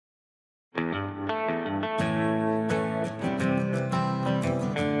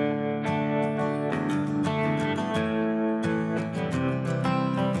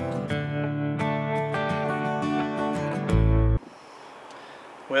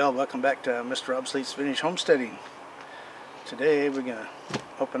Well, welcome back to Mr. Obsolete's Vintage Homesteading. Today we're going to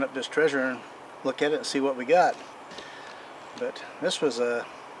open up this treasure and look at it and see what we got. But this was a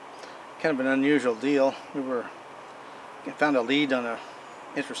kind of an unusual deal. We found a lead on a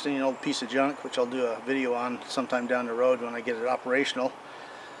interesting old piece of junk, which I'll do a video on sometime down the road when I get it operational.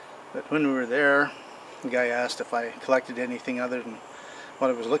 But when we were there, the guy asked if I collected anything other than what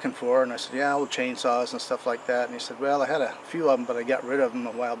I was looking for, and I said, yeah, old chainsaws and stuff like that. And he said, well, I had a few of them, but I got rid of them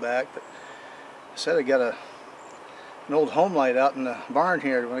a while back. But I said, I got an old Homelite out in the barn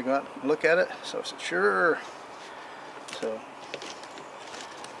here. Do you want to go out and look at it? So I said, sure. So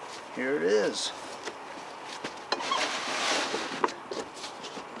here it is.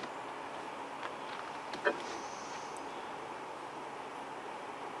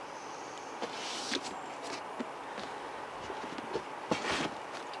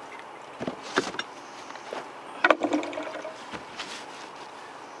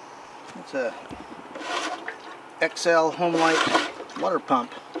 It's a XL Homelite water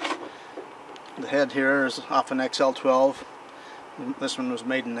pump. The head here is off an XL12. This one was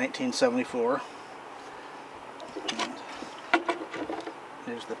made in 1974. And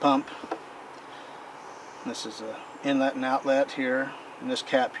here's the pump. This is an inlet and outlet here. And this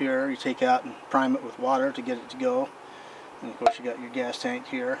cap here you take out and prime it with water to get it to go. And of course you got your gas tank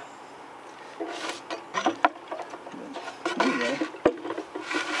here. But anyway,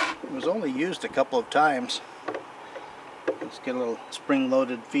 it was only used a couple of times. Let's get a little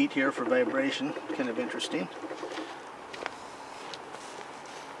spring-loaded feet here for vibration. Kind of interesting.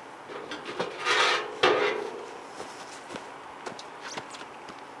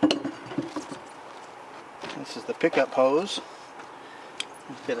 This is the pickup hose.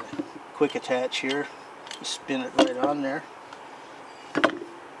 Let's get a quick attach here. Just spin it right on there.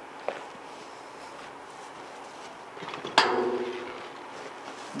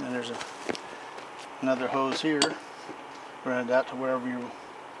 And then there's another hose here. Run it out to wherever you're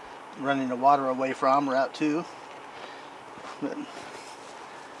running the water away from or out to.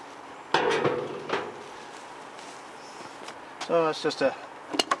 So it's just a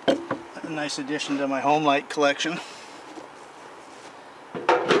nice addition to my Homelite collection.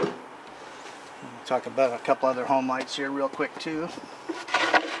 I'll talk about a couple other Homelites here real quick too.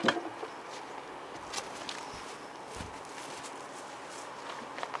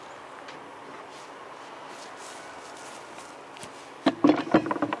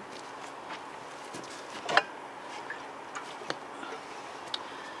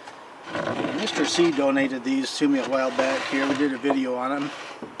 Mr. C donated these to me a while back here. We did a video on them.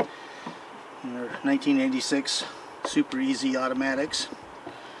 They're 1986 Super Easy automatics.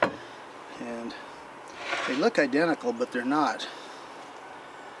 And they look identical, but they're not.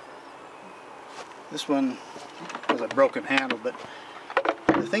 This one has a broken handle, but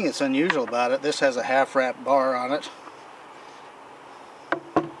the thing that's unusual about it, this has a half wrap bar on it.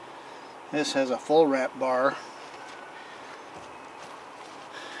 This has a full wrap bar.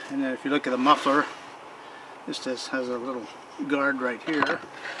 And then if you look at the muffler, this just has a little guard right here.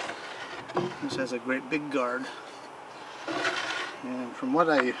 This has a great big guard. And from what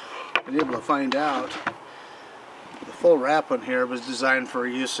I've been able to find out, the full wrap one here was designed for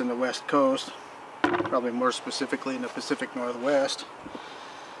use in the West Coast, probably more specifically in the Pacific Northwest.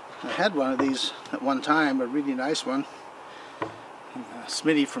 I had one of these at one time, a really nice one.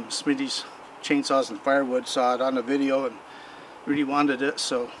 Smitty from Smitty's Chainsaws and Firewood saw it on the video and really wanted it,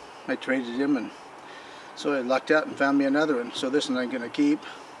 so I traded him, and so I lucked out and found me another one. So this one I'm going to keep.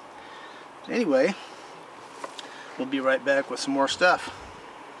 Anyway, we'll be right back with some more stuff.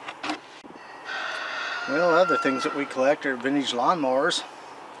 Well, other things that we collect are vintage lawnmowers.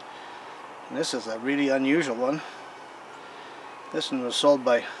 And this is a really unusual one. This one was sold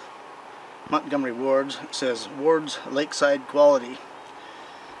by Montgomery Ward's. It says Ward's Lakeside Quality.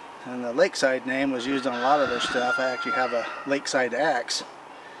 And the Lakeside name was used on a lot of their stuff. I actually have a Lakeside axe.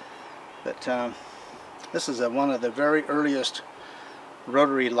 But this is one of the very earliest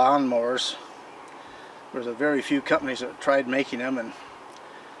rotary lawnmowers. There's a very few companies that tried making them, and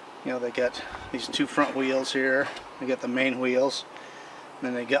you know, they got these two front wheels here. They got the main wheels, and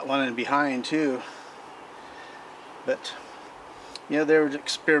then they got one in behind too. But you know, they were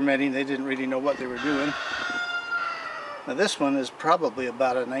experimenting. They didn't really know what they were doing. Now this one is probably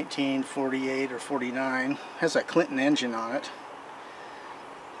about a 1948 or 49. Has a Clinton engine on it.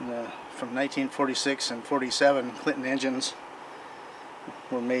 And, from 1946 and 47, Clinton engines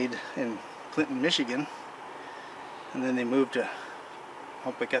were made in Clinton, Michigan. And then they moved to,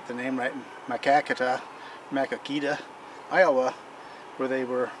 hope I got the name right, Makakita, Iowa, where they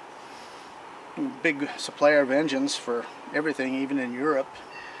were big supplier of engines for everything, even in Europe.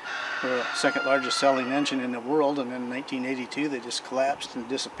 They're the second largest selling engine in the world, and in 1982 they just collapsed and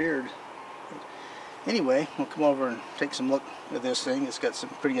disappeared. Anyway, we'll come over and take some look at this thing. It's got some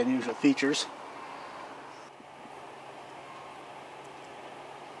pretty unusual features.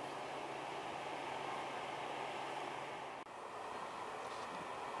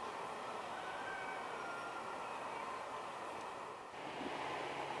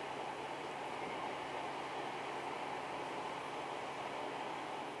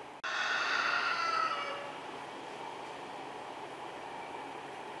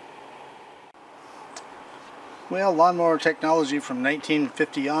 Well, lawnmower technology from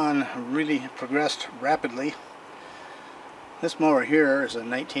 1950 on really progressed rapidly. This mower here is a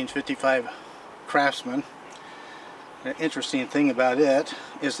 1955 Craftsman. The interesting thing about it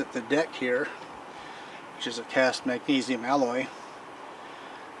is that the deck here, which is a cast magnesium alloy,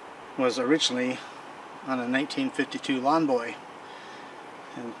 was originally on a 1952 Lawn Boy.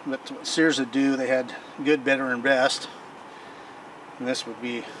 And what Sears would do, they had good, better, and best. And this would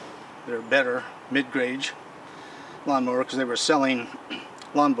be their better mid-grade lawnmower, because they were selling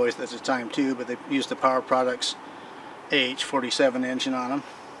Lawn Boys at the time too, but they used the Power Products AH47 engine on them,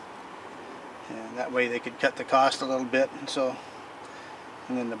 and that way they could cut the cost a little bit. And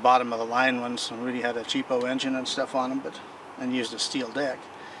then the bottom of the line ones really had a cheapo engine and stuff on them, and used a steel deck.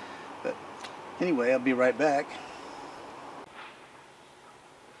 But anyway, I'll be right back.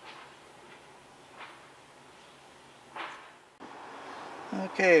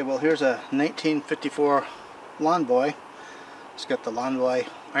 Okay, well, here's a 1954 Lawn Boy. It's got the Lawn Boy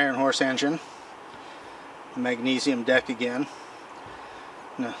Iron Horse engine, the magnesium deck again.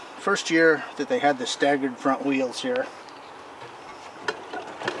 And the first year that they had the staggered front wheels here,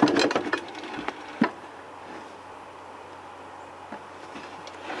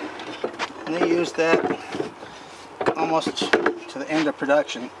 and they used that almost to the end of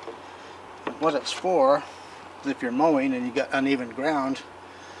production. What it's for is if you're mowing and you got uneven ground,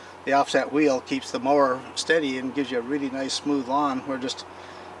 the offset wheel keeps the mower steady and gives you a really nice smooth lawn, where just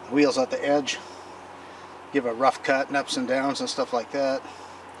the wheels at the edge give a rough cut and ups and downs and stuff like that.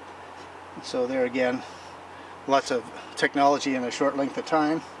 So there again, lots of technology in a short length of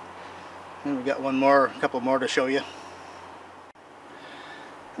time. And we've got a couple more to show you.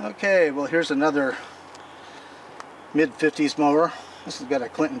 Okay, well, here's another mid-50s mower. This has got a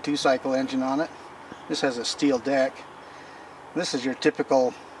Clinton 2-cycle engine on it. This has a steel deck. This is your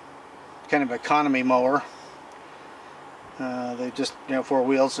typical kind of economy mower. They just, 4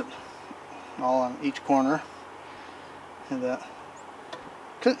 wheels all on each corner. And the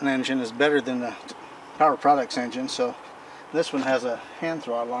Clinton engine is better than the Power Products engine, so this one has a hand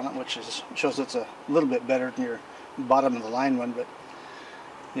throttle on it, which shows it's a little bit better than your bottom of the line one. But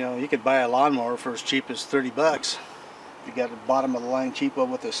you could buy a lawnmower for as cheap as 30 bucks if you got a bottom of the line cheapo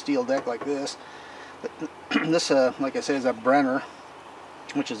with a steel deck like this. But this, like I said, is a Brenner,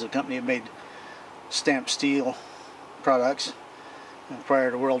 which is a company that made stamped steel products. And prior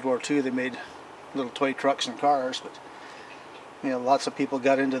to World War II, they made little toy trucks and cars. But lots of people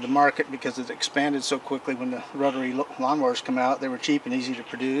got into the market because it expanded so quickly. When the rotary lawnmowers come out, they were cheap and easy to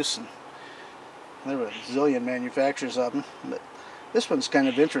produce, and there were a zillion manufacturers of them. But this one's kind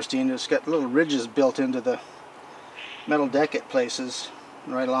of interesting. It's got little ridges built into the metal deck at places,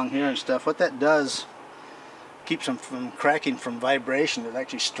 right along here and stuff. What that does, keeps them from cracking from vibration. It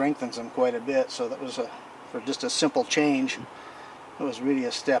actually strengthens them quite a bit. So that was for just a simple change, it was really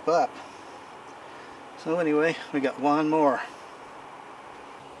a step up. So anyway, we got one more.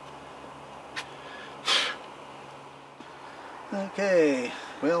 Okay,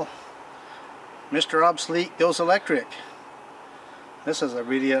 well, Mr. Obsolete goes electric. This is a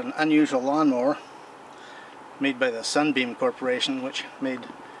really unusual lawnmower made by the Sunbeam Corporation, which made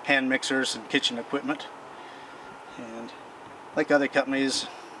hand mixers and kitchen equipment. And like other companies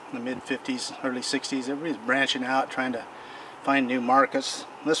in the mid-50s, early 60s, everybody's branching out, trying to find new markets.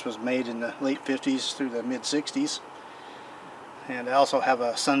 This was made in the late 50s through the mid-60s. And I also have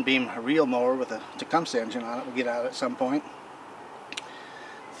a Sunbeam reel mower with a Tecumseh engine on it. We'll get out at some point.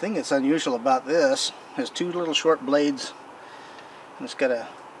 The thing that's unusual about this has 2 little short blades, and it's got an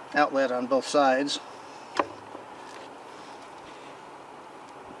outlet on both sides.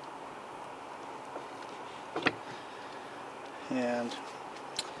 And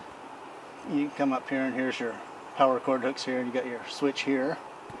you can come up here, and here's your power cord hooks here, and you got your switch here.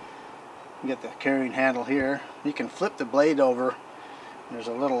 You got the carrying handle here. You can flip the blade over, and there's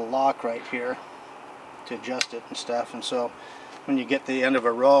a little lock right here to adjust it and stuff. And so when you get to the end of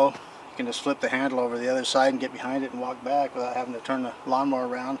a row, you can just flip the handle over the other side and get behind it and walk back without having to turn the lawnmower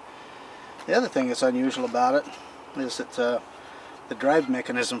around. The other thing that's unusual about it is that the drive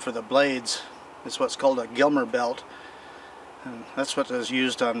mechanism for the blades is what's called a Gilmer belt, and that's what is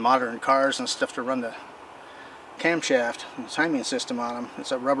used on modern cars and stuff to run the camshaft and timing system on them.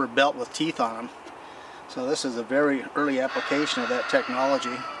 It's a rubber belt with teeth on them. So this is a very early application of that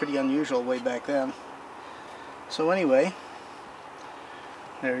technology, pretty unusual way back then. So anyway,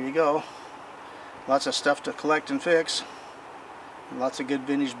 there you go. Lots of stuff to collect and fix. Lots of good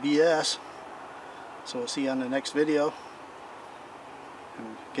vintage BS. So we'll see you on the next video.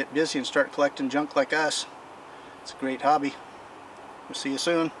 And get busy and start collecting junk like us. It's a great hobby. We'll see you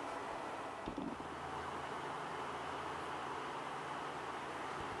soon.